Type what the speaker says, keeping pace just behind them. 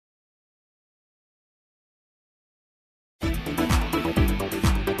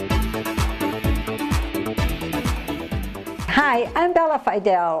Hi, I'm Bela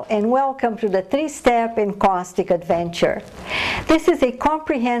Fidel, and welcome to the 3-Step Encaustic Adventure. This is a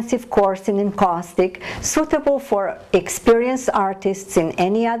comprehensive course in Encaustic suitable for experienced artists in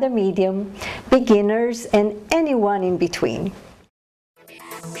any other medium, beginners, and anyone in between.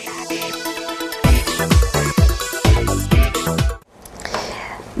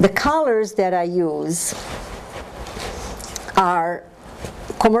 The colors that I use are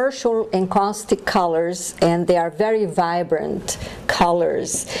commercial encaustic colors, and they are very vibrant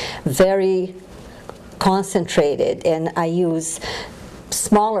colors, very concentrated, and I use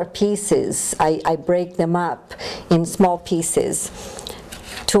smaller pieces. I break them up in small pieces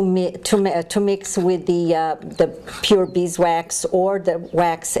to mix with the pure beeswax or the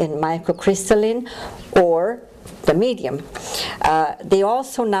wax in microcrystalline or the medium. They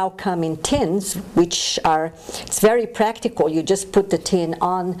also now come in tins, which it's very practical. You just put the tin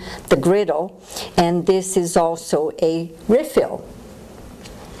on the griddle, and this is also a refill.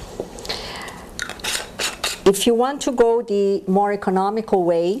 If you want to go the more economical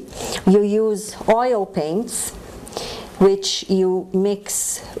way, you use oil paints, which you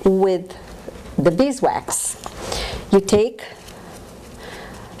mix with the beeswax. You take,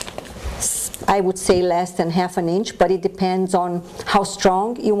 I would say, less than ½ an inch, but it depends on how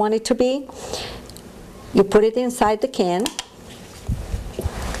strong you want it to be. You put it inside the can.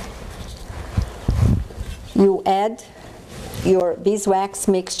 You add your beeswax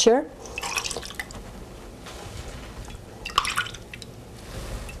mixture.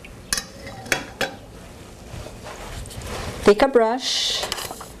 Take a brush.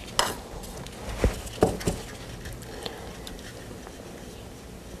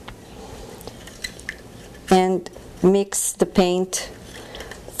 And mix the paint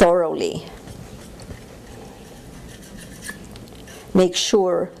thoroughly. Make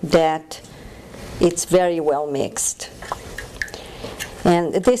sure that it's very well mixed.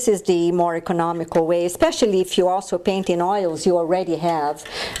 And this is the more economical way, especially if you also paint in oils. You already have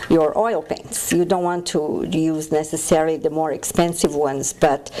your oil paints. You don't want to use necessarily the more expensive ones,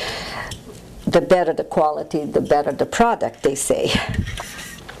 but the better the quality, the better the product, they say.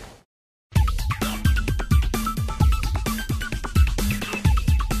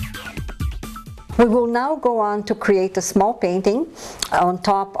 We will now go on to create a small painting on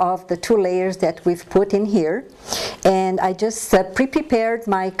top of the 2 layers that we've put in here. And I just pre-prepared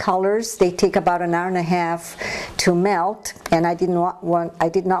my colors. They take about an hour and a half to melt, and I did not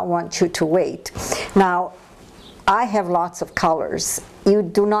want you to wait. Now, I have lots of colors. You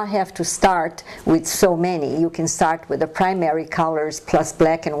do not have to start with so many. You can start with the primary colors plus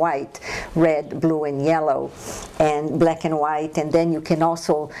black and white, red, blue, and yellow, and black and white, and then you can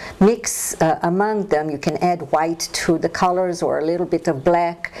also mix among them. You can add white to the colors or a little bit of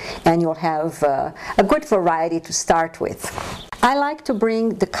black, and you'll have a good variety to start with. I like to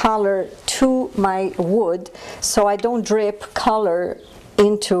bring the color to my wood so I don't drip color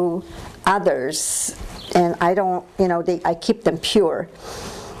into others, and I don't, I keep them pure.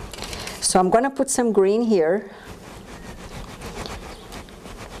 So I'm going to put some green here.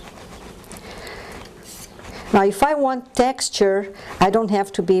 Now, if I want texture, I don't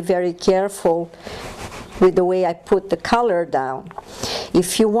have to be very careful with the way I put the color down.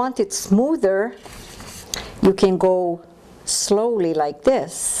 If you want it smoother, you can go slowly like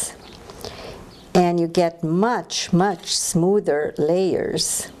this, and you get much, much smoother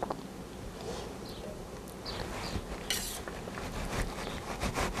layers.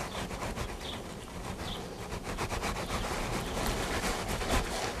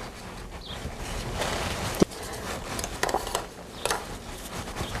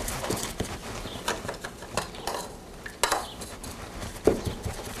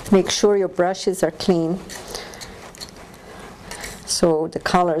 Make sure your brushes are clean so the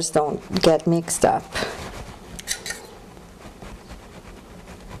colors don't get mixed up.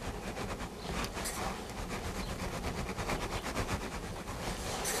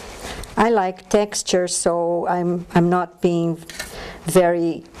 I like texture, so I'm not being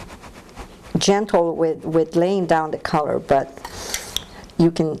very gentle with laying down the color, but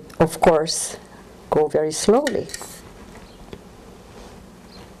you can, of course, go very slowly.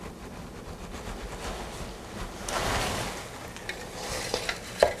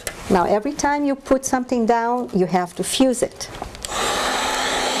 Now, every time you put something down, you have to fuse it.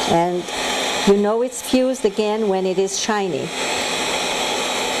 And you know it's fused again when it is shiny.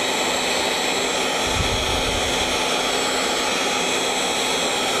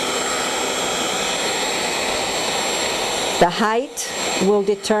 The height will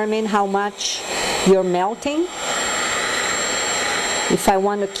determine how much you're melting. If I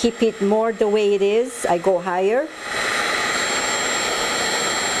want to keep it more the way it is, I go higher.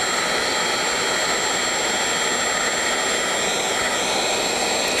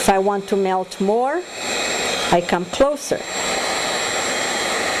 If I want to melt more, I come closer.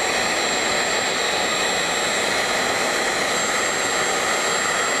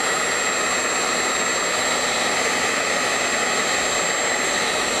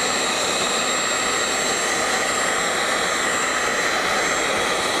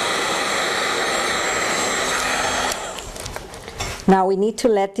 Now we need to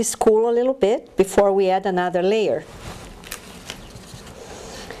let this cool a little bit before we add another layer.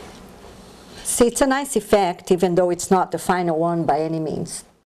 See, it's a nice effect, even though it's not the final one by any means.